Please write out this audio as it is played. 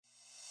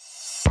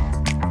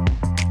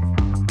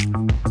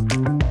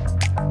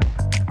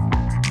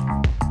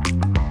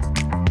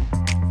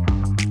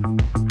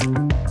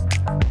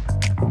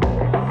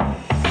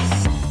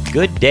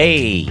Good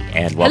day,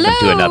 and welcome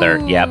to another.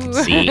 Yep,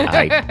 see,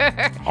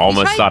 I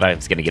almost thought I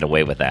was going to get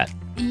away with that.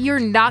 You're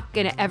not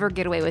going to ever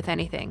get away with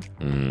anything.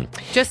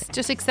 Just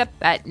accept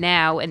that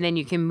now, and then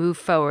you can move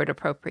forward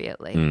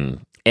appropriately.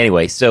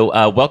 Anyway,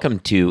 so welcome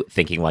to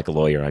Thinking Like a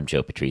Lawyer. I'm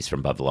Joe Patrice from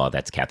Above the Law.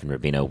 That's Catherine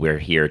Rubino. We're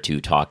here to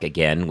talk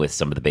again with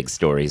some of the big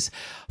stories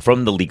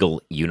from the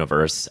legal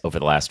universe over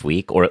the last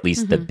week, or at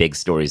least the big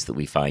stories that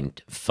we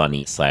find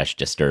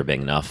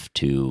funny/disturbing enough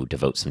to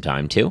devote some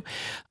time to.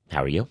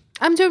 How are you?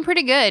 I'm doing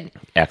pretty good.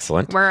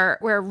 Excellent.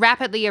 We're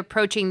rapidly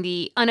approaching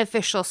the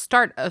unofficial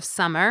start of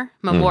summer.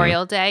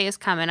 Memorial Day is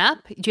coming up.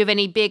 Do you have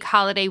any big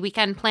holiday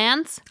weekend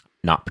plans?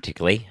 Not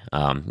particularly.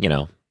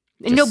 No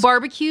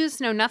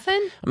barbecues, no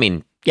nothing? I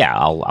mean, yeah,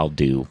 I'll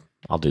do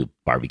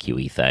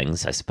barbecue-y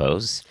things, I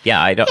suppose.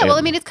 Yeah, I don't. Yeah, well,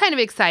 I mean, it's kind of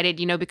excited,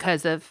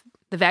 because of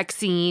the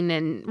vaccine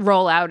and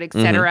rollout, et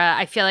cetera.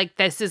 I feel like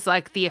this is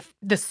like the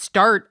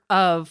start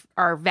of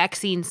our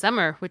vaccine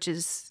summer, which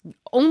is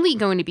only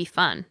going to be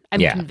fun. I'm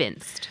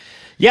convinced.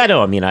 Yeah,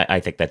 no, I mean, I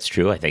think that's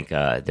true. I think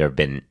there have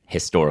been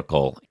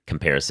historical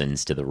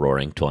comparisons to the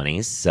Roaring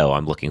 '20s, so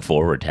I'm looking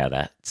forward to how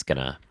that's going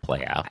to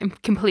play out. I'm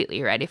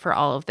completely ready for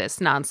all of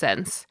this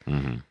nonsense.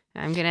 I'm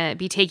going to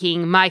be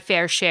taking my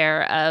fair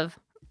share of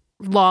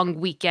long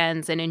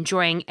weekends and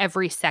enjoying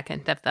every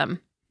second of them.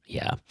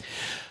 Yeah.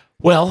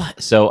 Well,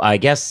 so I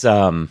guess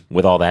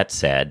with all that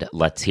said,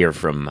 let's hear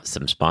from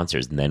some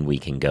sponsors, and then we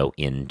can go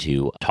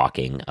into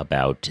talking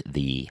about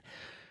the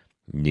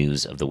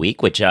news of the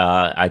week, which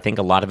I think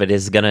a lot of it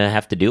is going to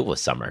have to do with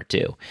summer,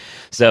 too.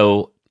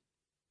 So,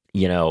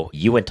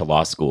 you went to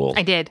law school.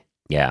 I did.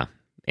 Yeah.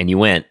 And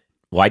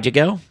why'd you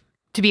go?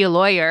 To be a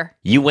lawyer.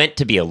 You went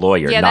to be a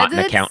lawyer, not an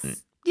accountant.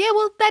 Yeah,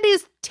 well, that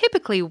is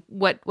typically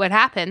what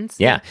happens.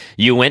 Yeah.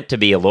 You went to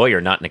be a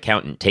lawyer, not an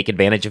accountant. Take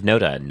advantage of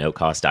Nota, a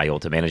no-cost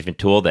IOLTA management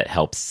tool that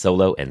helps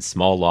solo and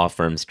small law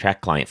firms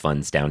track client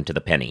funds down to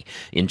the penny.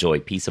 Enjoy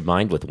peace of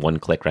mind with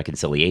one-click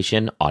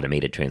reconciliation,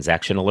 automated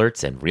transaction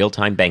alerts, and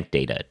real-time bank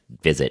data.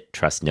 Visit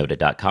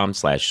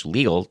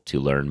trustnota.com/legal to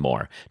learn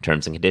more.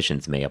 Terms and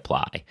conditions may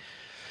apply.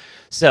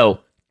 So,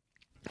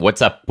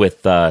 what's up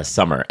with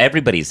summer?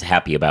 Everybody's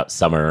happy about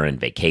summer and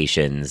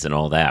vacations and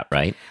all that,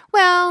 right?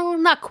 Well,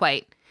 not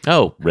quite.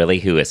 Oh, really?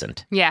 Who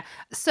isn't? Yeah.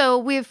 So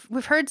we've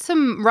heard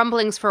some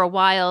rumblings for a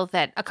while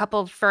that a couple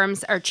of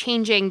firms are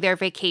changing their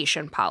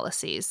vacation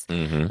policies,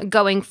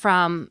 going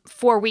from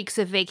 4 weeks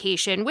of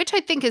vacation, which I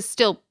think is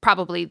still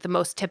probably the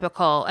most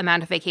typical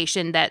amount of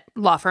vacation that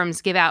law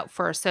firms give out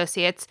for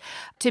associates,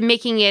 to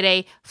making it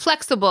a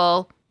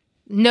flexible,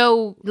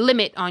 no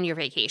limit on your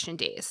vacation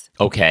days.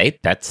 Okay,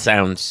 that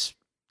sounds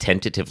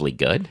tentatively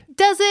good.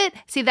 Does it?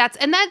 See, that's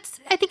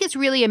I think it's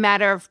really a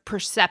matter of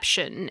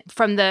perception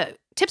from the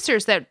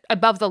tipsters that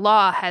Above the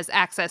Law has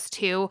access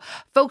to.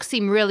 Folks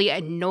seem really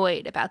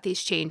annoyed about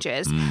these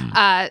changes,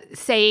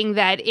 saying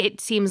that it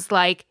seems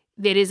like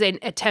it is an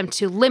attempt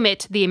to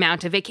limit the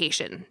amount of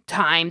vacation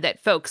time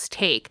that folks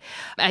take.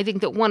 I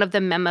think that one of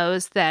the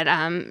memos that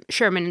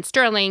Sherman and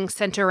Sterling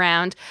sent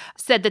around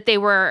said that they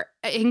were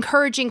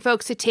encouraging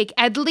folks to take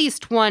at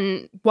least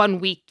one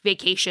week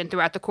vacation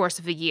throughout the course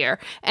of a year.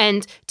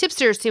 And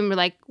tipsters seem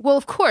like, well,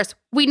 of course,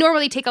 we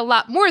normally take a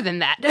lot more than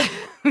that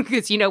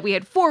because, we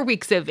had 4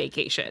 weeks of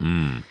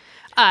vacation.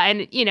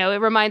 And,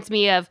 it reminds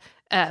me of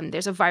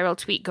there's a viral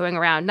tweet going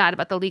around, not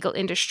about the legal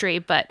industry,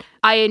 but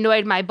I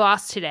annoyed my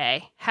boss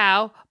today.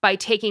 How? By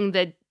taking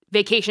the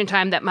vacation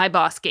time that my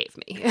boss gave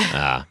me.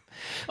 I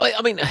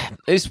mean,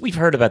 we've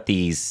heard about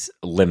these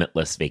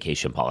limitless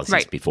vacation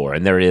policies before,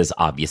 and there is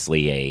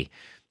obviously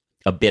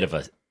a bit of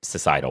a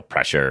societal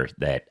pressure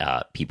that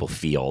people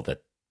feel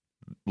that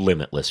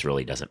limitless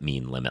really doesn't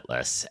mean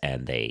limitless,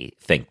 and they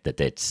think that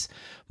it's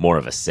more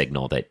of a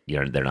signal that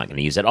they're not going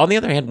to use it. On the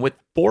other hand, with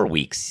 4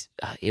 weeks,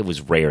 it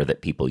was rare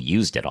that people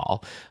used it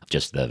all.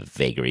 Just the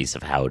vagaries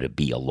of how to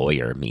be a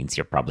lawyer means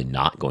you're probably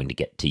not going to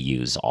get to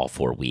use all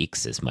 4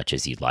 weeks as much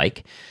as you'd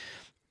like.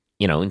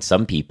 And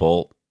some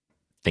people,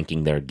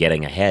 thinking they're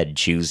getting ahead,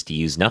 choose to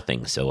use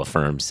nothing. So a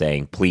firm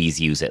saying, please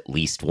use at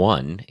least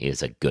one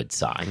is a good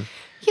sign.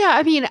 Yeah,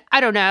 I mean,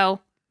 I don't know.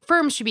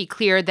 Firms should be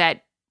clear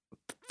that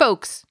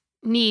folks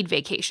need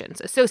vacations.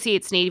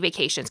 Associates need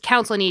vacations.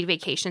 Counsel need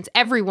vacations.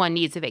 Everyone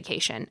needs a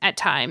vacation at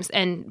times,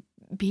 and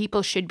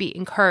people should be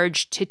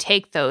encouraged to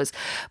take those.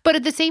 But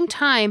at the same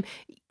time,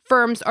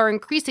 firms are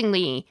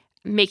increasingly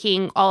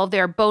making all of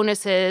their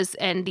bonuses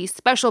and these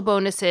special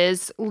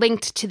bonuses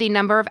linked to the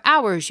number of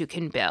hours you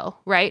can bill,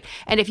 right?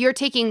 And if you're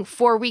taking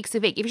 4 weeks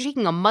of vacation, if you're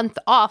taking a month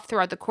off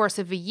throughout the course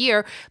of a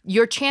year,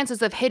 your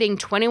chances of hitting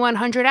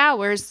 2,100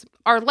 hours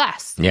are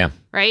less. Yeah.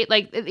 Right?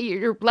 Like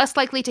you're less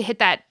likely to hit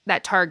that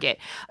target.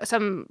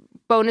 Some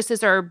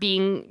bonuses are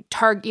being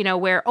where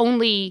you're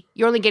only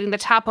getting the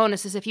top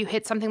bonuses if you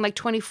hit something like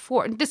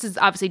 24. This is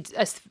obviously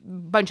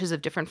bunches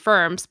of different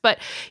firms, but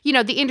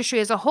the industry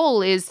as a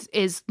whole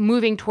is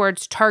moving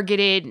towards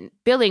targeted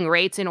billing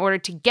rates in order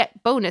to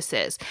get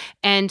bonuses.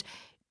 And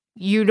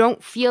you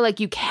don't feel like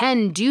you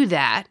can do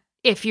that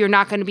if you're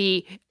not going to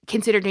be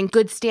considered in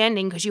good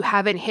standing because you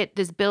haven't hit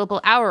this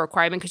billable hour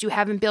requirement because you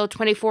haven't billed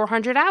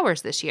 2,400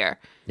 hours this year.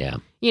 Yeah.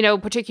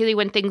 Particularly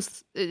when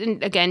things,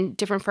 again,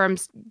 different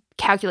firms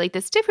calculate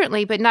this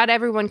differently, but not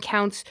everyone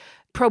counts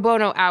pro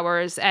bono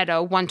hours at a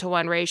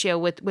 1-to-1 ratio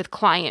with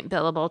client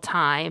billable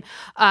time.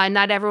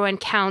 Not everyone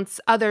counts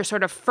other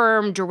sort of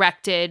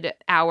firm-directed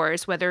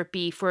hours, whether it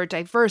be for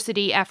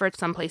diversity efforts.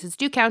 Some places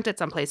do count it,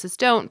 some places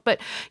don't.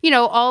 But,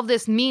 all of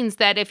this means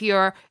that if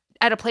you're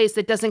at a place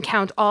that doesn't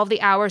count all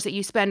the hours that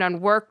you spend on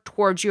work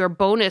towards your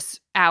bonus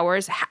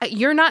hours,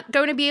 you're not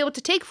going to be able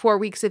to take 4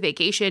 weeks of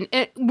vacation,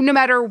 no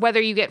matter whether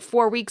you get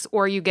 4 weeks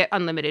or you get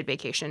unlimited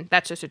vacation.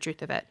 That's just the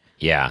truth of it.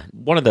 Yeah.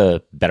 One of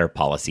the better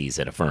policies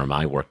at a firm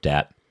I worked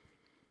at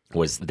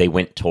was they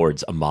went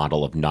towards a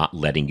model of not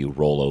letting you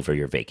roll over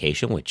your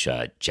vacation, which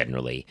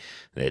generally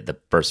the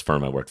first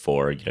firm I worked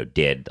for,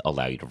 did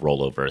allow you to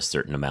roll over a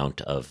certain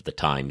amount of the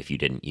time if you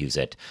didn't use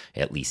it,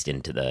 at least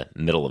into the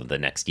middle of the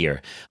next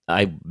year.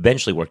 I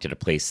eventually worked at a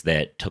place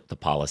that took the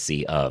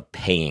policy of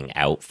paying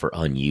out for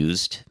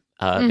unused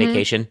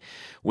vacation,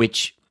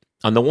 which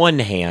on the one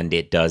hand,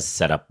 it does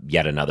set up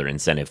yet another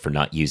incentive for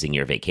not using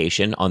your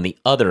vacation. On the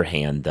other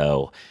hand,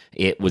 though,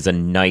 it was a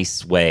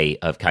nice way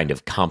of kind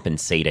of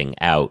compensating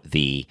out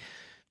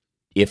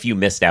if you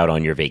missed out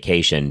on your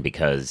vacation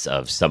because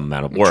of some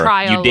amount of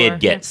work, you did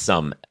get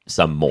some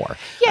more.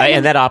 Yeah,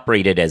 and that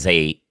operated as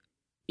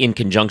in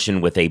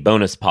conjunction with a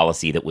bonus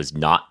policy that was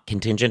not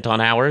contingent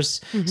on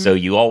hours. Mm-hmm. So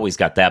you always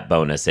got that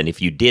bonus. And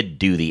if you did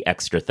do the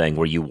extra thing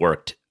where you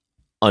worked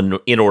an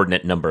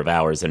inordinate number of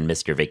hours and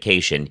missed your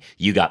vacation,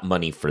 you got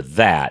money for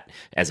that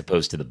as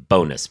opposed to the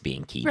bonus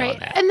being keyed on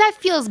that. And that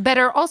feels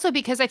better also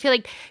because I feel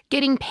like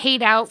getting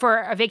paid out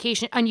for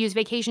unused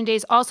vacation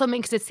days also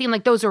makes it seem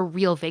like those are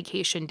real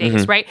vacation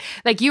days, right?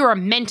 Like you are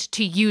meant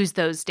to use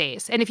those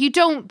days. And if you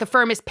don't, the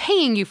firm is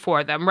paying you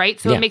for them, right?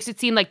 So it makes it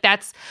seem like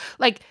that's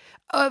like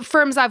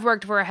firms I've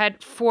worked for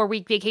had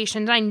 4-week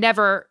vacations. And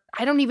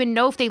I don't even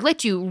know if they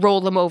let you roll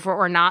them over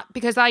or not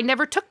because I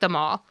never took them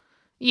all.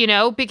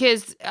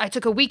 Because I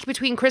took a week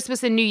between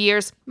Christmas and New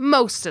Year's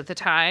most of the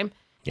time.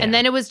 Yeah. And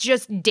then it was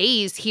just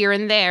days here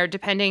and there,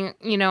 depending,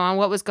 on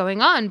what was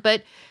going on.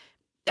 But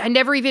I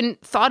never even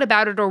thought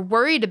about it or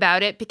worried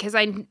about it because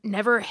I was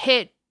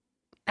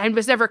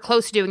never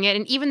close to doing it.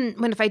 And even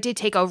if I did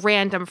take a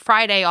random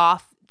Friday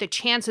off, the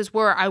chances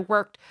were I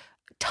worked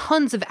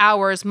tons of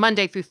hours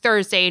Monday through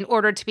Thursday in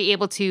order to be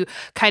able to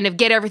kind of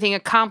get everything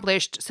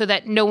accomplished so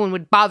that no one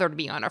would bother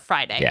me on a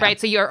Friday, right?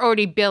 So you're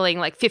already billing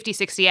like 50,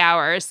 60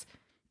 hours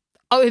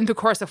in the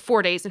course of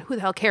 4 days, and who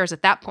the hell cares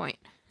at that point?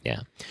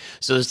 Yeah.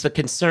 So there's the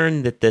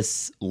concern that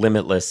this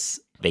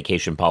limitless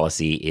vacation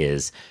policy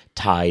is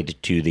tied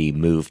to the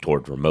move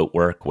toward remote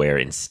work, where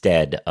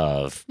instead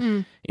of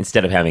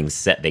having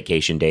set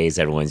vacation days,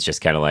 everyone's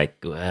just kind of like,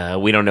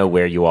 we don't know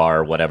where you are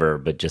or whatever,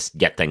 but just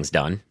get things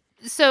done.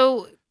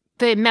 So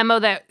the memo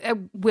that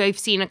we've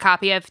seen a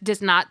copy of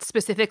does not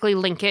specifically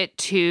link it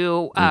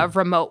to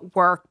remote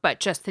work, but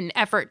just an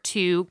effort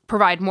to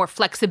provide more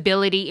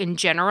flexibility in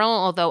general,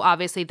 although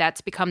obviously that's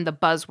become the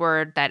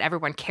buzzword that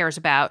everyone cares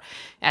about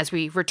as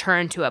we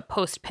return to a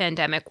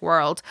post-pandemic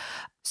world.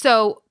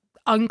 So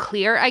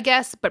unclear, I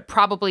guess, but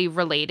probably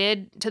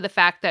related to the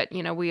fact that,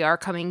 we are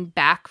coming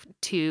back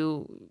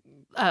to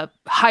a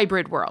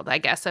hybrid world, I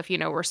guess, of,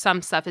 where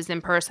some stuff is in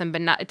person,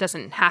 but it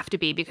doesn't have to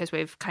be because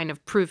we've kind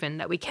of proven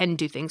that we can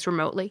do things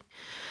remotely.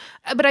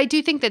 But I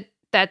do think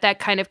that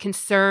kind of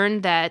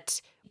concern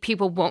that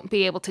people won't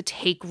be able to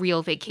take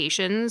real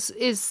vacations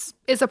is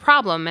a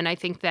problem. And I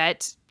think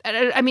that,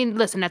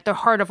 listen, at the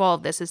heart of all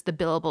of this is the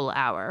billable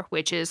hour,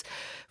 which is,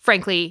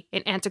 frankly,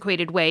 an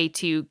antiquated way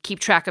to keep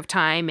track of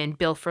time and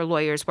bill for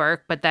lawyers'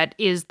 work. But that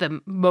is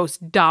the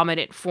most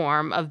dominant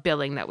form of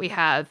billing that we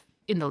have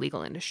in the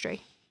legal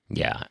industry.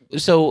 Yeah.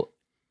 So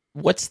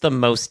what's the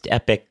most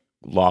epic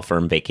law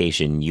firm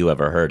vacation you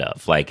ever heard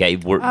of? Like,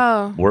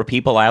 were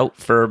people out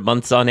for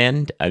months on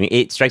end? I mean,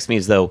 it strikes me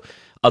as though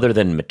other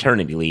than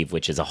maternity leave,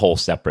 which is a whole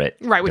separate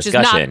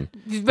discussion,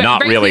 is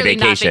not really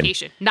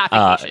vacation. Not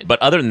vacation.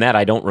 But other than that,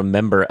 I don't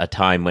remember a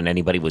time when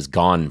anybody was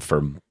gone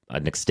for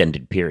an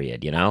extended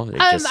period,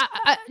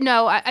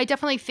 No, I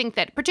definitely think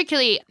that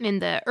particularly in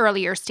the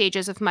earlier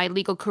stages of my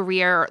legal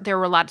career, there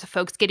were lots of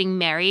folks getting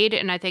married.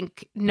 And I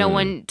think no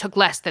one took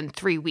less than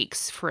 3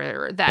 weeks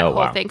for that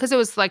whole thing. Because it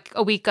was like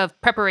a week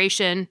of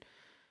preparation,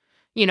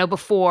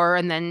 before.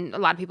 And then a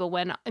lot of people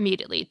went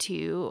immediately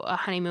to a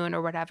honeymoon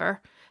or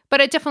whatever. But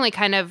it definitely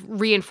kind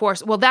of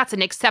reinforced, well, that's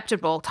an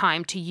acceptable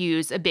time to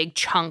use a big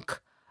chunk.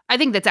 I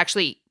think that's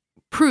actually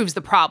proves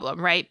the problem,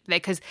 right?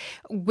 Because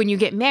when you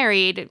get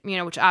married,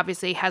 which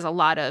obviously has a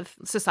lot of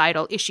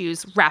societal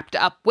issues wrapped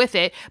up with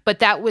it, but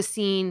that was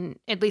seen,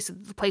 at least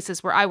at the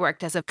places where I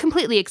worked, as a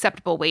completely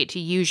acceptable way to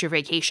use your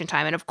vacation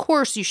time. And of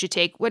course you should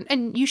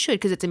and you should,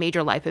 because it's a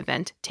major life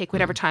event, take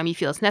whatever time you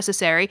feel is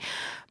necessary.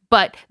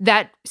 But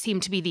that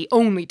seemed to be the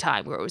only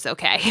time where it was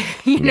okay.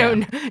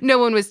 No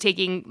one was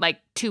taking like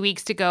 2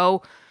 weeks to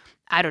go,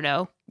 I don't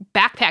know,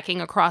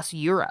 backpacking across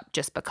Europe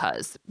just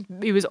because.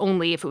 It was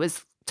only if it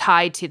was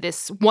tied to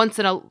this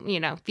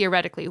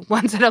theoretically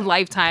once in a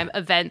lifetime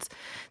event,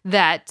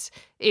 that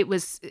it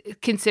was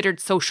considered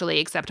socially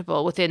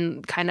acceptable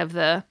within kind of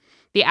the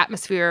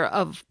atmosphere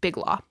of big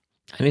law.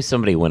 I knew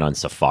somebody went on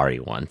safari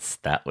once.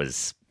 That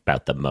was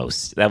about the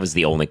most. That was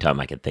the only time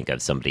I could think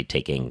of somebody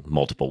taking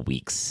multiple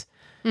weeks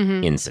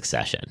in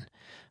succession.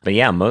 But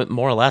yeah, more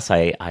or less,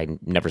 I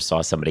never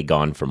saw somebody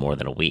gone for more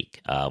than a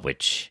week,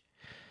 which,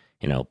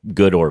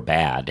 good or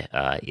bad,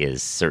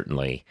 is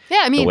certainly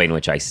the way in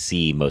which I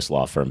see most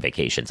law firm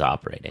vacations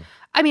operating.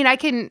 I mean, I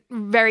can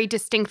very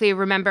distinctly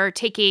remember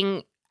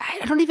taking,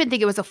 I don't even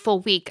think it was a full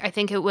week. I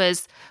think it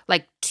was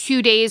like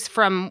 2 days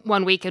from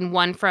one week and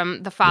one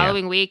from the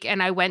following week.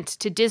 And I went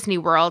to Disney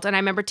World, and I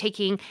remember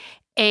taking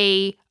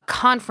a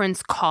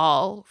conference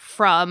call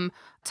from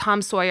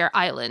Tom Sawyer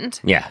Island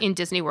in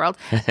Disney World.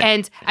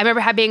 And I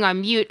remember being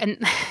on mute,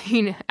 and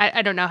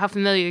I don't know how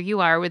familiar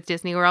you are with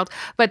Disney World,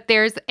 but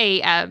there's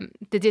the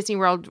Disney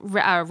World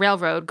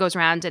railroad goes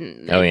around,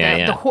 and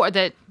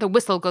the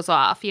whistle goes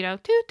off,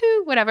 toot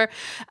toot, whatever.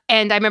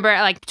 And I remember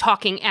like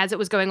talking as it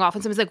was going off,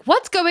 and someone's like,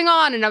 "What's going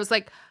on?" And I was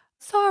like,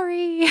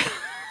 "Sorry."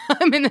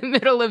 I'm in the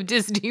middle of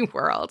Disney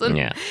World.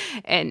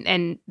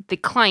 And the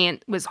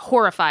client was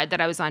horrified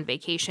that I was on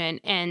vacation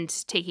and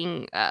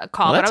taking a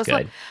call. Well, but I was good.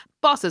 like,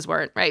 bosses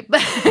weren't, right?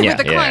 But with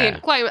the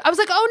client, I was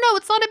like, oh, no,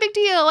 it's not a big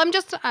deal. I'm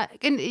just,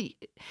 and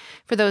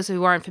for those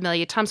who aren't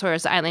familiar, Tom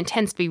Sawyer's Island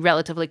tends to be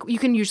relatively, you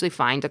can usually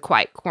find a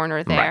quiet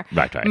corner there,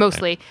 right,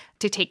 mostly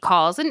to take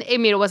calls. And I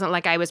mean, it wasn't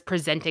like I was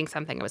presenting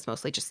something. I was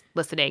mostly just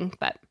listening,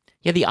 but.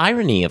 Yeah, the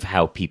irony of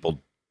how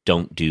people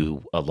don't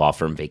do law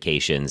firm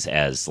vacations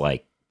as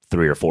like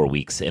 3 or 4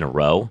 weeks in a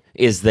row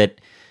is that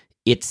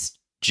it's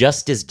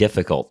just as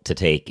difficult to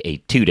take a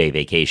 2-day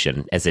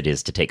vacation as it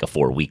is to take a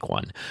 4-week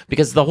one,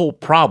 because the whole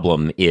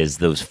problem is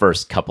those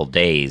first couple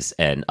days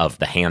and of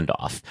the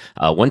handoff.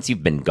 Once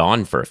you've been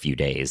gone for a few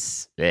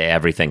days,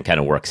 everything kind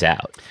of works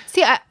out.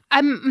 See,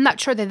 I'm not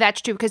sure that that's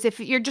true, because if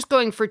you're just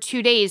going for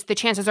 2 days, the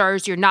chances are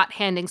you're not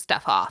handing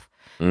stuff off.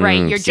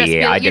 Right, I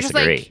disagree. Just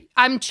like,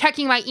 I'm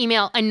checking my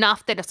email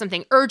enough that if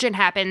something urgent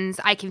happens,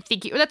 I can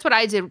figure. That's what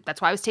I did.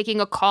 That's why I was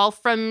taking a call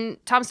from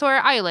Tom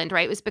Sawyer Island.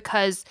 Right, it was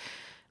because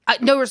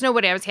there was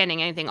nobody I was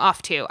handing anything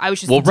off to. I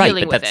was just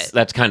dealing with it.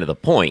 That's kind of the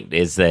point.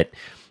 Is that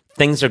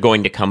things are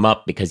going to come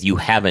up because you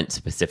haven't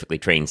specifically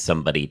trained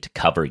somebody to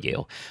cover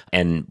you,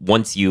 and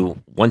once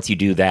you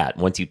do that,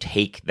 once you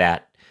take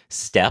that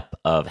step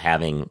of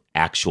having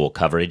actual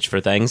coverage for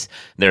things,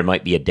 there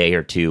might be a day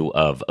or two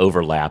of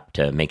overlap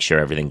to make sure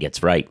everything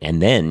gets right,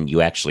 and then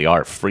you actually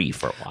are free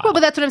for a while. Well,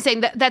 but that's what I'm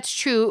saying. That's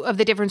true of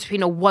the difference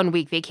between a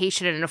 1-week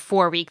vacation and a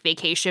 4-week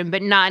vacation,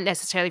 but not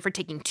necessarily for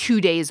taking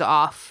 2 days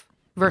off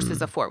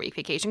versus a 4-week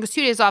vacation. Because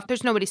 2 days off,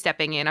 there's nobody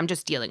stepping in. I'm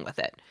just dealing with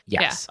it.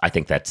 Yes, I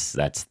think that's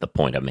the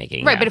point I'm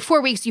making. Right, but at 4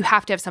 weeks, you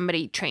have to have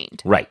somebody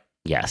trained. Right.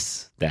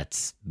 Yes,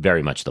 that's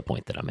very much the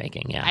point that I'm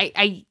making. Yeah,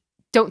 I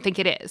don't think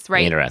it is,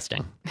 right?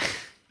 Interesting.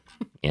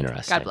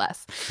 God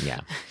bless.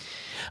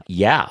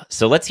 Yeah.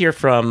 So let's hear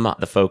from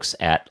the folks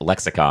at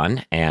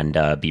Lexicon and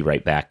be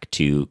right back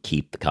to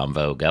keep the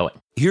convo going.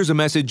 Here's a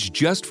message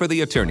just for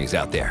the attorneys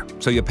out there.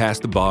 So you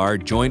passed the bar,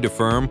 joined a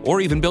firm,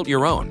 or even built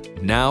your own.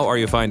 Now are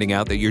you finding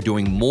out that you're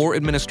doing more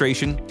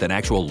administration than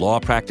actual law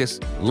practice?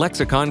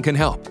 Lexicon can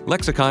help.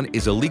 Lexicon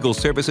is a legal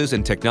services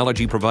and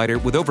technology provider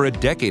with over a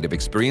decade of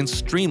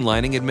experience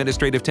streamlining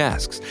administrative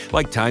tasks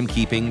like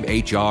timekeeping,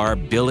 HR,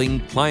 billing,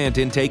 client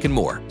intake, and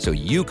more, so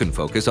you can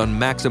focus on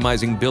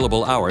maximizing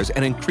billable hours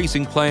and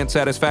increasing client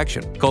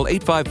satisfaction. Call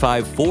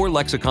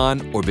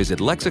 855-4-LEXICON or visit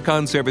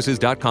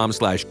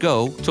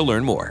lexiconservices.com/go to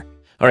learn more.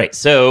 All right,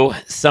 so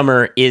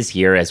summer is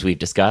here, as we've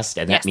discussed,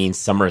 and that means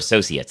Summer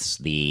Associates,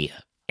 the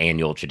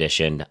annual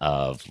tradition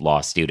of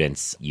law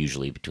students,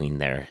 usually between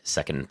their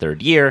second and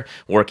third year,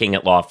 working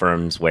at law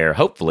firms where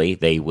hopefully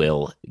they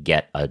will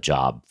get a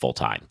job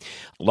full-time.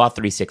 Law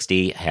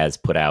 360 has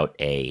put out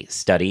a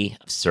study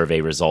of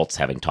survey results,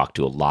 having talked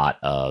to a lot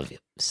of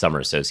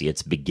summer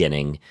associates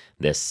beginning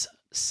this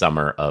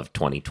summer of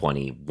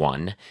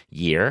 2021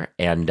 year,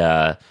 and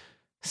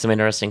some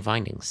interesting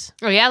findings.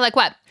 Oh, yeah? Like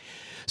what?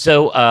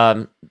 So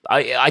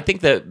I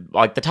think that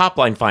like the top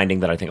line finding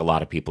that I think a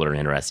lot of people are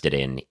interested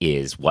in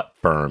is what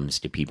firms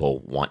do people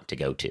want to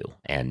go to?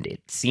 And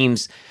it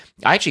seems,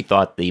 I actually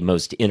thought the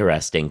most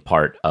interesting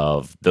part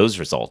of those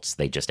results,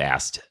 they just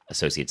asked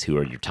associates who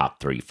are your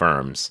top 3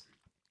 firms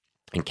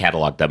and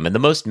cataloged them. And the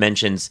most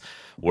mentions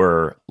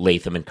were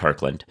Latham and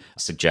Kirkland,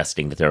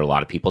 suggesting that there are a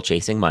lot of people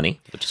chasing money,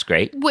 which is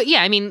great. Well,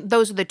 yeah, I mean,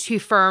 those are the 2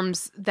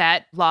 firms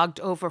that logged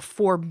over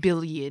 $4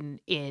 billion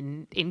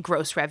in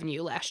gross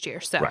revenue last year.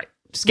 So. Right.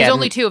 There's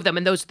only 2 of them,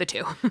 and those are the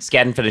 2.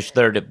 Skadden finished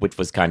third, which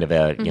was kind of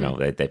a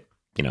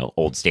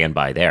old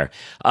standby there.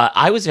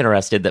 I was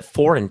interested that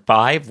 4 and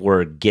 5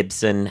 were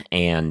Gibson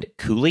and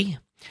Cooley.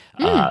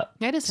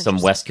 That is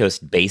some West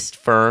Coast based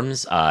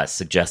firms,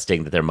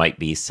 suggesting that there might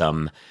be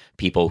some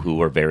people who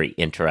were very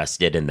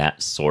interested in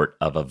that sort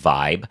of a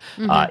vibe.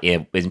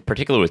 In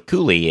particular with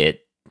Cooley,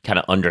 it kind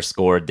of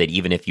underscored that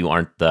even if you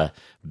aren't the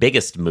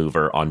biggest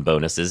mover on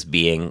bonuses,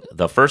 being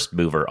the first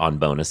mover on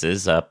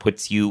bonuses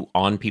puts you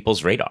on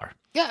people's radar.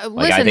 Yeah,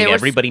 like I think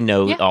everybody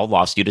knows, all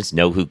law students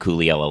know who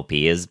Cooley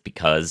LLP is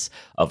because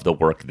of the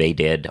work they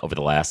did over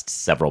the last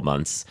several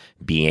months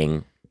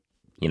being,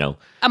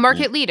 a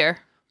market leader.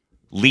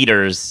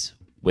 Leaders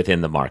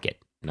within the market.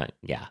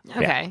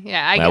 Okay.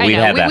 Yeah. I know.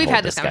 We've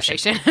had this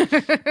conversation.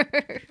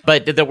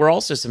 But there were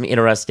also some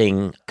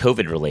interesting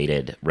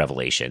COVID-related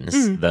revelations.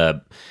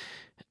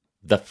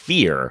 The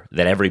fear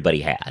that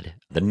everybody had,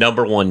 the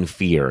number one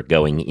fear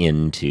going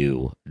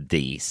into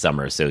the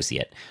summer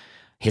associate,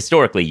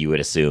 historically you would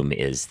assume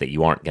is that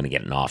you aren't going to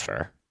get an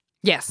offer.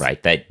 Yes.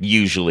 Right? That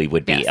usually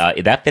would be,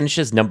 Yes. That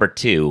finishes number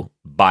 2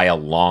 by a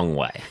long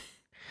way.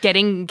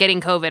 Getting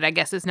COVID, I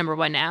guess, is number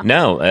 1 now.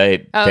 No.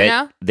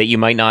 No? That you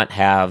might not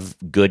have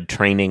good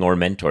training or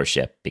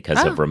mentorship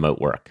because of remote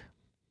work.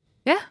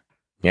 Yeah.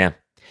 Yeah.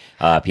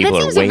 People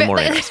are way more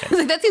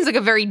interested. That seems like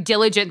a very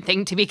diligent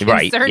thing to be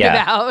concerned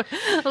about.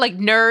 Like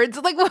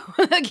nerds.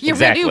 Like you're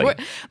exactly.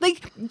 really,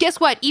 guess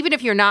what? Even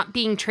if you're not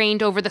being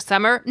trained over the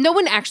summer, no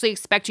one actually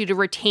expects you to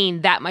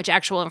retain that much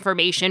actual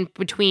information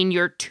between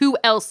your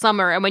 2L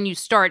summer and when you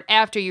start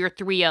after your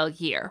 3L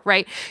year,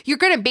 right? You're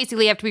going to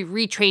basically have to be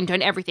retrained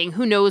on everything.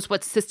 Who knows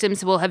what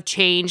systems will have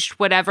changed,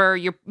 whatever.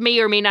 You may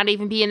or may not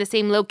even be in the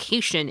same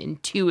location in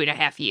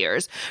 2.5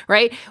 years,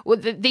 right? Well,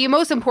 the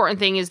most important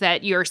thing is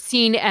that you're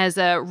seen as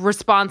a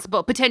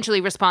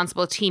potentially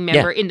responsible team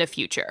member in the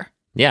future.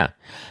 Yeah.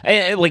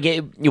 It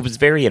was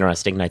very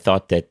interesting. And I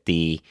thought that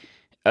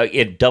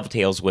it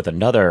dovetails with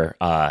another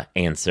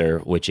answer,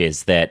 which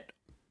is that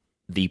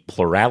the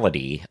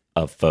plurality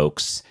of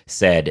folks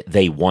said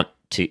they want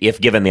to,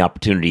 if given the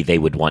opportunity, they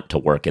would want to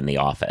work in the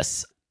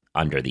office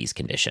under these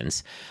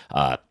conditions.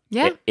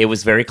 It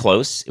was very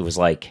close. It was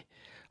like,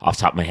 off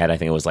the top of my head, I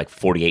think it was like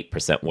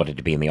 48% wanted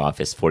to be in the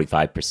office,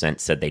 45%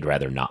 said they'd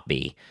rather not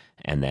be.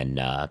 And then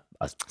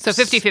so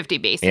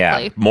 50-50 basically.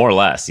 Yeah, more or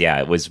less. Yeah,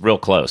 it was real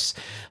close.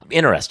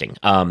 Interesting.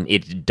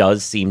 It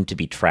does seem to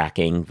be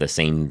tracking the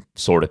same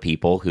sort of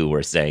people who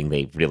were saying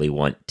they really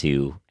want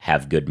to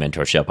have good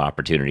mentorship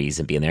opportunities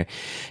and be in there.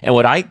 And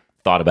what I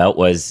thought about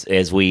was,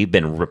 as we've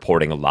been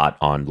reporting a lot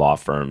on law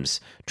firms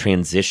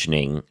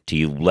transitioning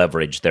to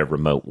leverage their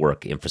remote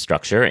work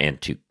infrastructure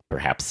and to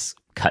perhaps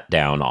cut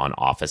down on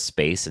office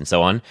space and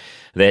so on,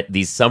 that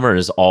these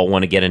summers all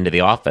want to get into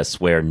the office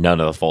where none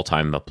of the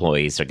full-time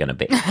employees are going to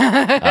be,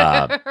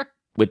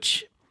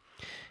 which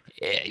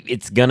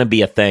it's going to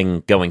be a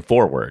thing going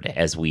forward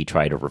as we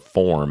try to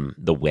reform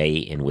the way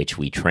in which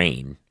we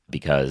train,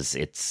 because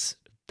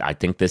I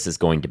think this is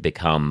going to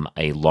become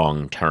a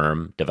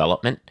long-term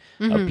development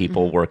of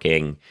people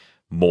working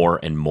more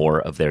and more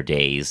of their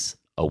days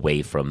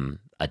away from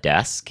a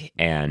desk,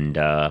 and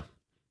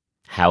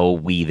how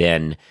we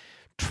then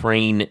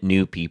train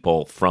new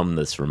people from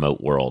this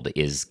remote world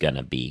is going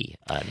to be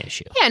an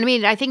issue. Yeah, and I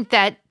mean, I think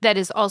that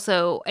is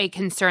also a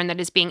concern that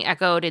is being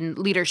echoed in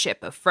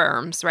leadership of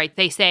firms, right?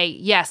 They say,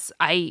 yes,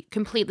 I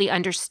completely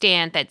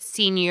understand that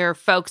senior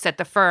folks at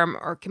the firm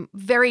are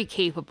very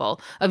capable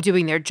of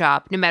doing their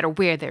job no matter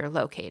where they're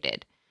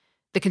located.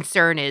 The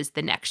concern is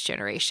the next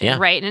generation,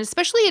 right? And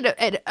especially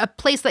at a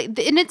place like,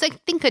 and it's, I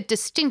think, a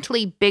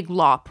distinctly big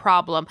law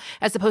problem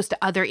as opposed to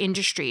other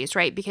industries,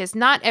 right? Because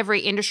not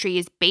every industry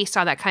is based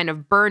on that kind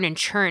of burn and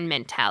churn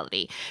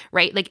mentality,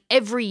 right? Like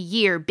every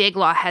year, big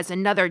law has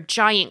another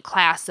giant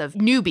class of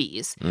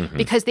newbies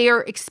because they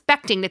are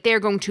expecting that they're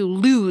going to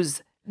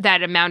lose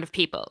that amount of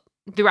people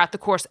throughout the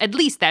course, at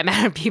least that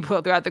amount of people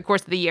throughout the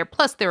course of the year,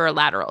 plus there are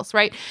laterals,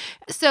 right?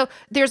 So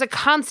there's a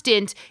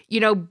constant,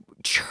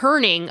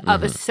 churning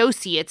of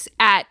associates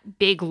at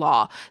big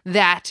law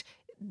that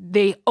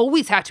they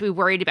always have to be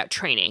worried about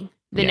training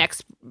the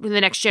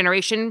next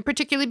generation,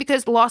 particularly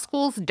because law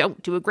schools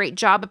don't do a great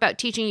job about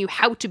teaching you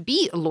how to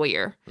be a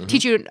lawyer.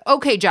 Teach you an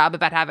okay job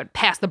about how to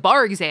pass the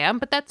bar exam,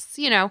 but that's,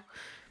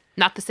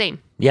 not the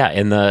same. Yeah,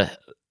 and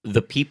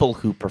the people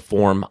who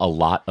perform a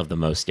lot of the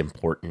most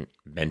important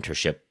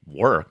mentorship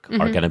work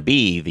are going to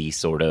be the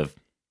sort of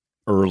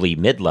early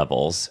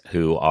mid-levels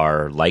who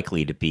are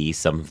likely to be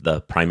some of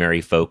the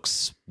primary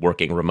folks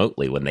working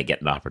remotely when they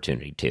get an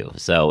opportunity to.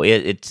 So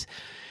it's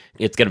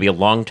going to be a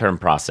long-term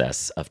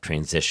process of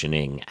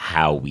transitioning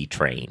how we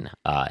train.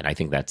 And I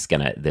think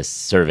this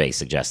survey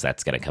suggests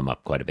that's going to come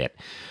up quite a bit.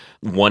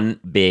 One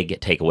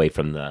big takeaway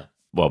from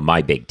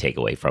my big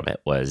takeaway from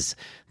it was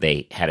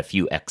they had a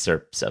few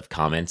excerpts of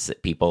comments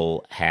that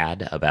people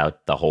had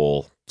about the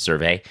whole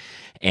survey.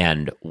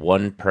 And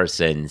one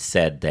person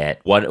said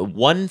that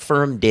one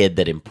firm did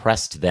that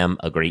impressed them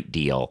a great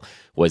deal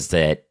was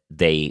that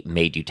they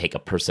made you take a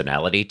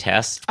personality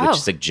test, which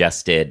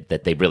suggested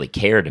that they really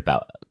cared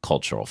about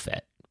cultural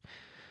fit.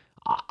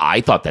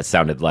 I thought that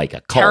sounded like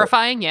a cult.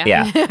 Terrifying, yeah.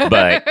 Yeah,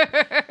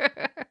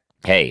 but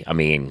hey, I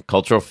mean,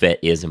 cultural fit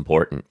is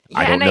important. Yeah,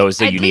 I don't know as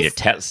though you need a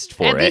test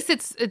for it. At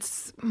least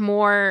it's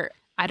more,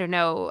 I don't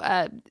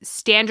know,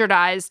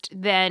 standardized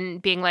than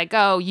being like,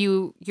 oh,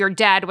 your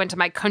dad went to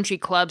my country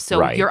club,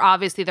 so you're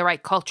obviously the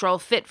right cultural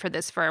fit for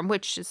this firm,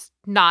 which is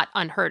not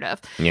unheard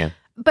of. Yeah.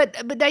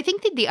 But I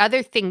think that the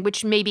other thing,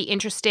 which may be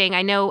interesting,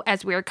 I know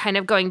as we're kind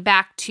of going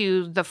back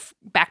to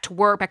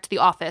work, back to the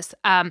office,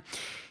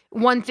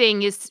 one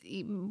thing is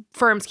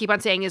firms keep on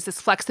saying is this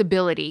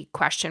flexibility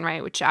question,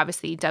 right? Which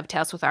obviously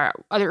dovetails with our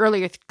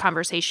earlier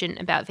conversation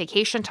about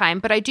vacation time.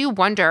 But I do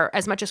wonder,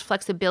 as much as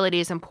flexibility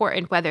is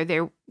important, whether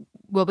there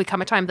will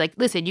become a time like,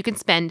 listen, you can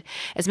spend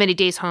as many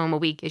days home a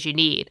week as you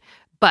need,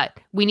 but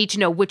we need to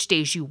know which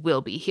days you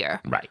will be here.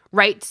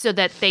 Right? So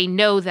that they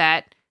know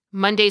that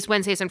Mondays,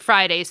 Wednesdays, and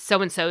Fridays,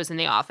 so-and-so is in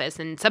the office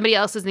and somebody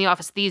else is in the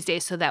office these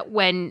days, so that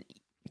when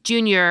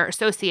junior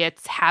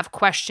associates have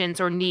questions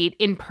or need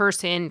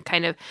in-person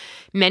kind of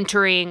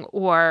mentoring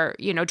or,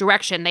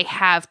 direction, they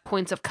have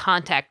points of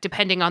contact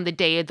depending on the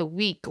day of the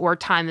week or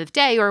time of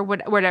day or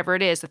whatever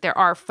it is, that there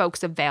are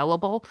folks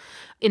available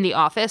in the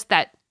office.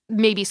 That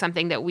may be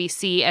something that we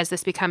see as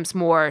this becomes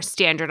more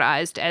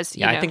standardized as,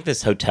 I think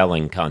this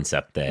hoteling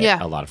concept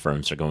that a lot of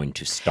firms are going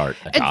to start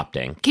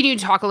adopting. Can you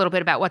talk a little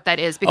bit about what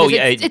that is? Because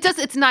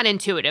it's not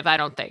intuitive, I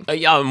don't think.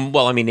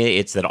 Well, I mean,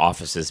 it's that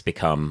offices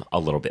become a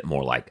little bit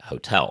more like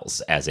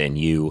hotels, as in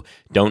you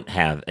don't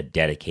have a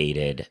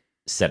dedicated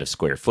set of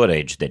square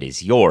footage that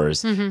is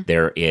yours.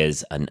 There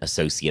is an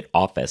associate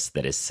office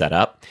that is set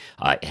up.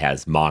 It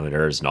has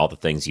monitors and all the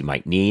things you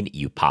might need.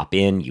 You pop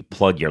in, you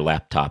plug your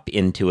laptop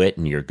into it,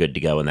 and you're good to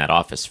go in that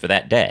office for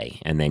that day.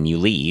 And then you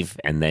leave,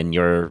 and then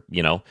you're,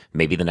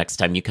 maybe the next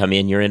time you come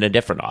in, you're in a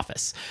different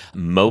office.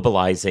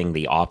 Mobilizing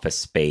the office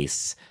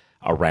space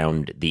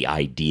around the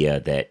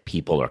idea that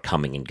people are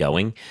coming and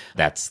going.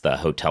 That's the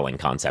hoteling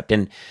concept.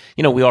 And,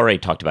 we already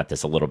talked about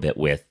this a little bit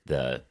with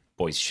the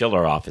Boyce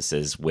Schiller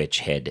offices, which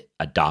had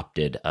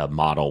adopted a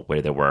model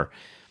where there were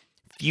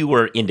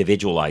fewer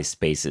individualized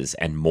spaces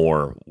and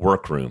more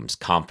workrooms,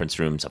 conference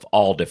rooms of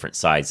all different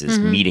sizes,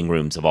 meeting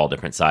rooms of all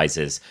different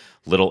sizes,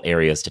 little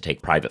areas to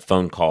take private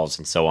phone calls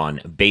and so on,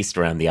 based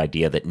around the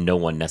idea that no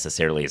one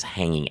necessarily is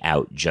hanging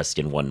out just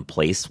in one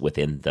place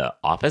within the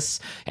office,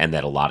 and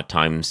that a lot of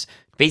times,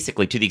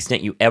 basically, to the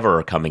extent you ever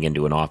are coming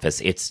into an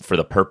office, it's for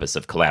the purpose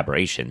of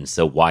collaboration.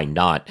 So why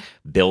not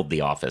build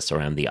the office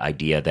around the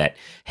idea that,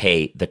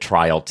 hey, the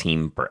trial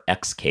team for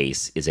X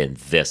case is in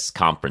this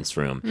conference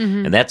room,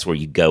 and that's where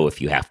you go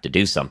if you have to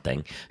do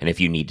something. And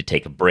if you need to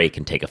take a break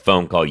and take a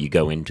phone call, you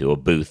go into a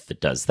booth that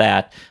does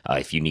that.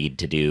 If you need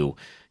to do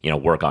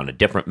work on a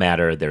different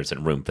matter, there's a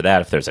room for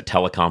that. If there's a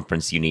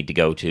teleconference you need to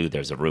go to,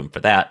 there's a room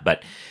for that.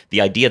 But the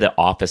idea that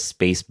office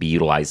space be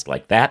utilized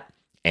like that,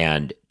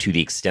 and to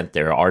the extent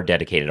there are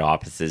dedicated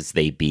offices,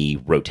 they be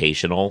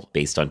rotational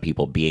based on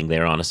people being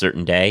there on a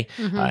certain day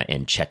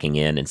and checking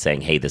in and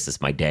saying, hey, this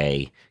is my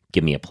day,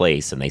 give me a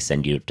place. And they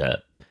send you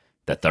to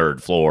the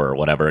third floor or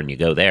whatever, and you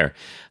go there.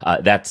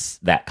 That's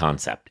that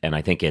concept. And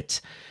I think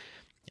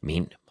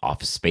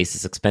office space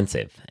is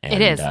expensive. And,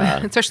 it is,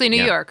 especially in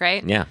New York,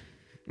 right? Yeah.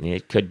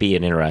 It could be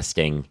an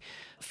interesting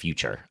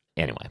future.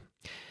 Anyway,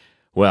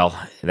 well,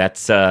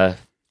 that's...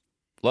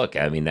 Look,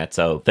 that's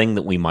a thing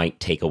that we might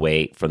take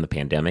away from the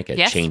pandemic,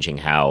 changing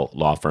how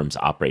law firms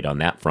operate on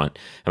that front.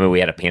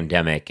 We had a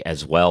pandemic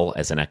as well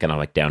as an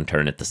economic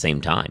downturn at the same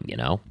time,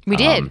 We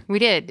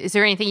did. Is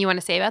there anything you want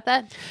to say about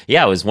that?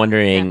 Yeah, I was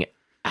wondering,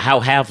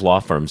 how have law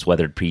firms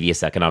weathered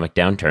previous economic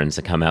downturns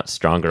and come out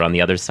stronger on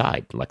the other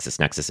side?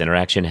 LexisNexis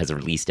Interaction has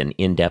released an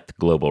in-depth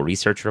global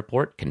research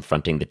report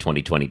confronting the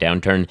 2020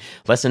 downturn,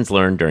 lessons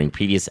learned during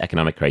previous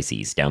economic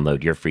crises.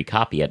 Download your free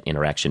copy at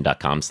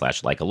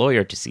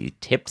interaction.com/likealawyer to see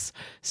tips,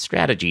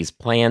 strategies,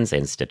 plans,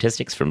 and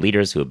statistics from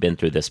leaders who have been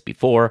through this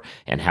before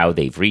and how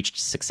they've reached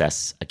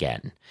success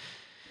again.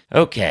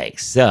 Okay,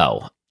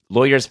 so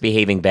lawyers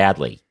behaving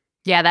badly.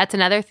 Yeah, that's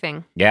another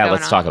thing. Yeah,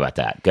 let's talk about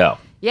that. Go.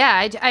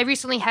 Yeah, I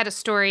recently had a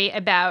story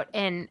about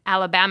an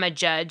Alabama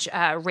judge,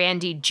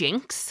 Randy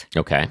Jinks.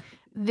 Okay.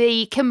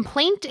 The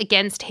complaint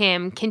against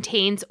him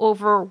contains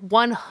over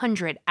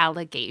 100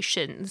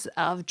 allegations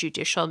of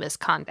judicial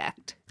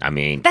misconduct.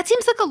 That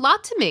seems like a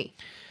lot to me.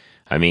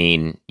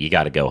 You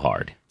got to go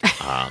hard.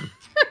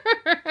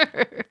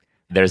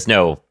 There's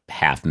no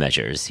half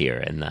measures here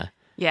in the...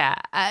 Yeah.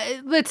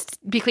 Let's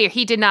be clear.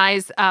 He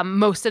denies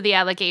most of the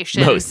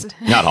allegations. Most,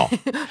 not all.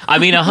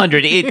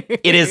 100.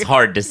 It is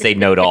hard to say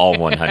no to all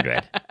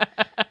 100.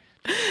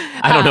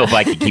 I don't know if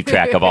I can keep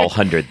track of all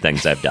 100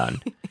 things I've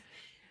done.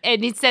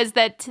 And he says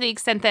that to the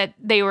extent that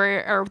they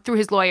were, or through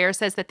his lawyer,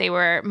 says that they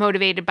were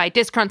motivated by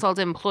disgruntled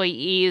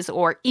employees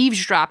or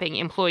eavesdropping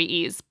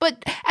employees.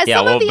 But as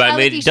some of the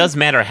allegations... it does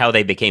matter how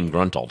they became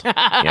gruntled,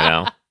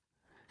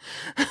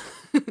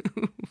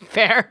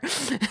 Fair.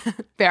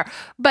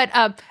 But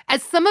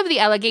as some of the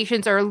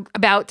allegations are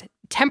about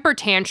temper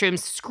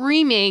tantrums,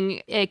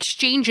 screaming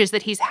exchanges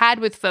that he's had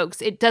with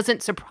folks, it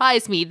doesn't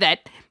surprise me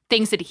that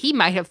things that he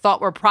might have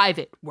thought were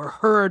private were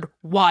heard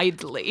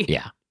widely.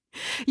 Yeah.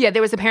 Yeah,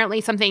 there was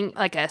apparently something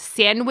like a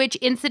sandwich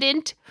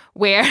incident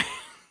where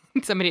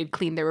somebody had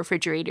cleaned their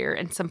refrigerator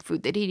and some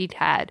food that he'd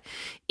had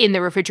in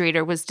the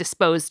refrigerator was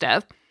disposed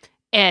of.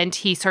 And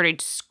he started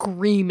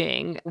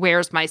screaming,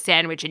 "Where's my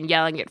sandwich?" and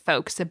yelling at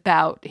folks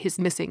about his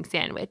missing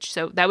sandwich.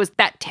 So that was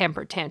that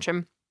temper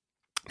tantrum.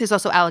 There's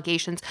also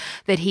allegations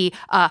that he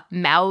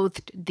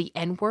mouthed the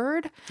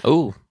N-word.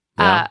 Oh,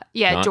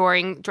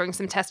 during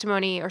some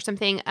testimony or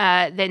something.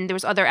 Then there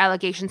was other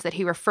allegations that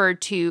he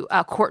referred to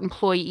court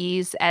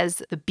employees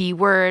as the B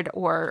word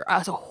or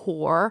as a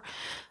whore.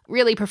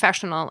 Really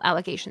professional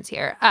allegations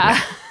here.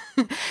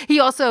 He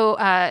also,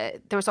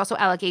 there was also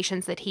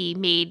allegations that he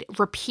made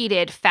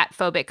repeated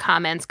fat-phobic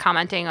comments,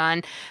 commenting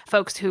on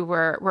folks who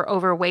were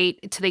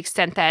overweight to the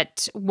extent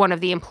that one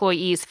of the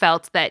employees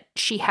felt that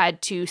she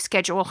had to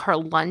schedule her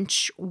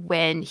lunch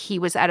when he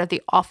was out of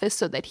the office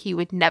so that he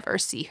would never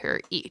see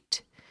her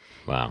eat.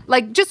 Wow.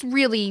 Like, just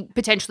really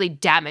potentially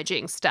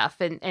damaging stuff.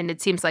 And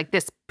it seems like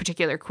this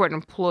particular court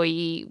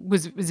employee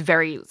was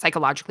very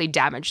psychologically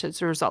damaged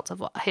as a result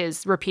of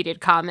his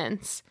repeated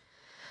comments.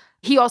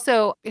 He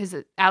also has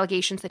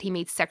allegations that he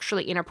made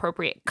sexually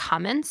inappropriate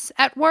comments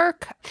at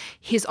work.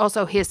 His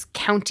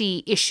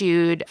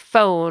county-issued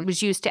phone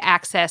was used to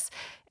access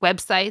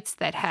websites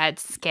that had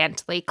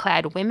scantily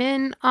clad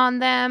women on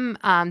them.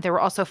 There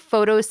were also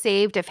photos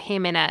saved of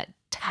him in a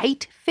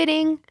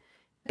tight-fitting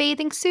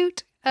bathing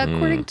suit,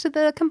 according to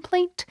the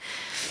complaint.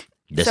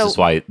 This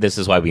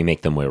is why we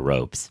make them wear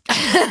robes.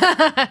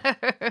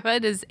 That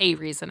is a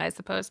reason, I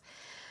suppose.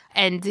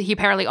 And he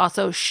apparently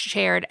also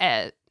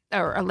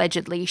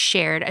allegedly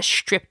shared a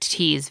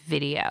striptease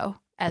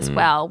video as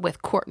well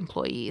with court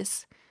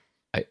employees.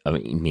 I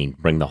mean,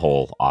 bring the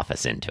whole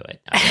office into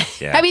it, I guess.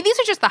 Yeah. I mean, these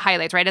are just the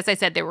highlights, right? As I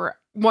said, there were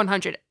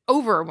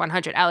over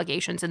 100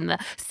 allegations in the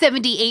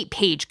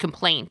 78-page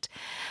complaint.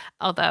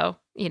 Although,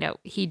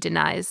 he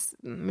denies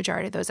the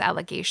majority of those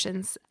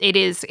allegations. It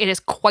is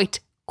quite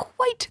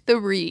the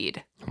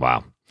read.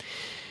 Wow.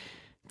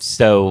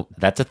 So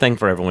that's a thing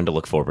for everyone to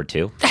look forward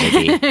to.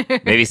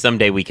 Maybe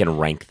someday we can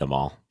rank them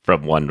all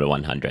from 1 to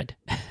 100.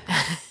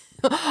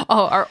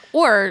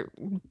 or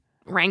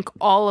rank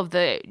all of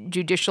the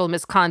judicial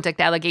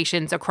misconduct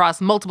allegations across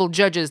multiple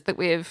judges that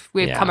we've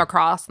come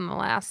across in the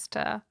last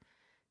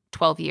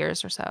 12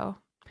 years or so.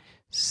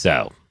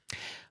 So,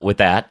 with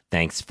that,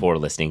 thanks for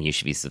listening. You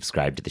should be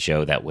subscribed to the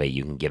show. That way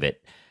you can get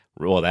it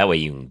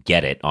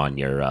on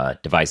your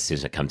device as soon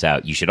as it comes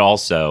out. You should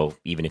also,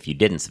 even if you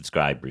didn't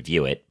subscribe,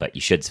 review it, but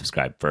you should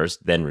subscribe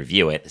first, then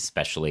review it,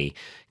 especially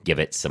give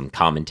it some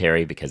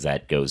commentary, because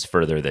that goes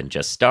further than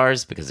just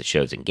stars, because it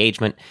shows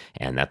engagement,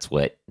 and that's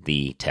what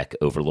the tech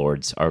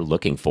overlords are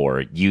looking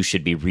for. You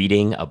should be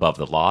reading Above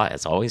the Law.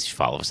 As always,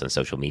 follow us on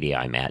social media.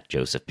 I'm at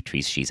Joseph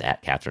Patrice. She's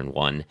at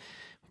Catherine1.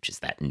 Which is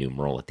that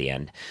numeral at the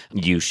end.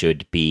 You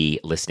should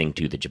be listening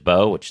to The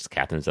Jabot, which is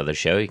Catherine's other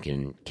show. You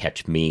can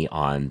catch me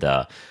on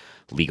the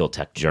Legal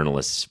Tech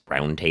Journalists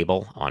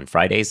Roundtable on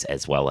Fridays,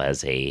 as well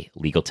as a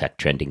Legal Tech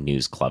Trending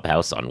News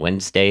Clubhouse on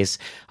Wednesdays.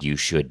 You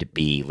should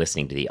be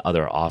listening to the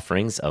other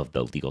offerings of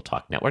the Legal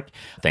Talk Network.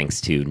 Thanks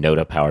to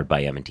Nota, powered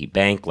by M&T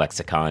Bank,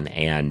 Lexicon,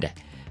 and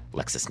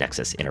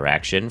LexisNexis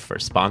Interaction for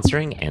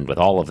sponsoring. And with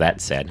all of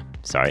that said,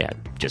 sorry,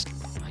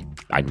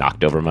 I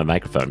knocked over my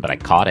microphone, but I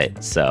caught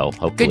it, so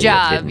hopefully good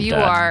job. You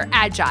are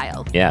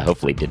agile. Yeah,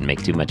 hopefully it didn't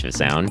make too much of a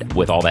sound.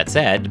 With all that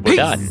said, we're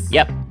done.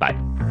 Yep,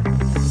 bye.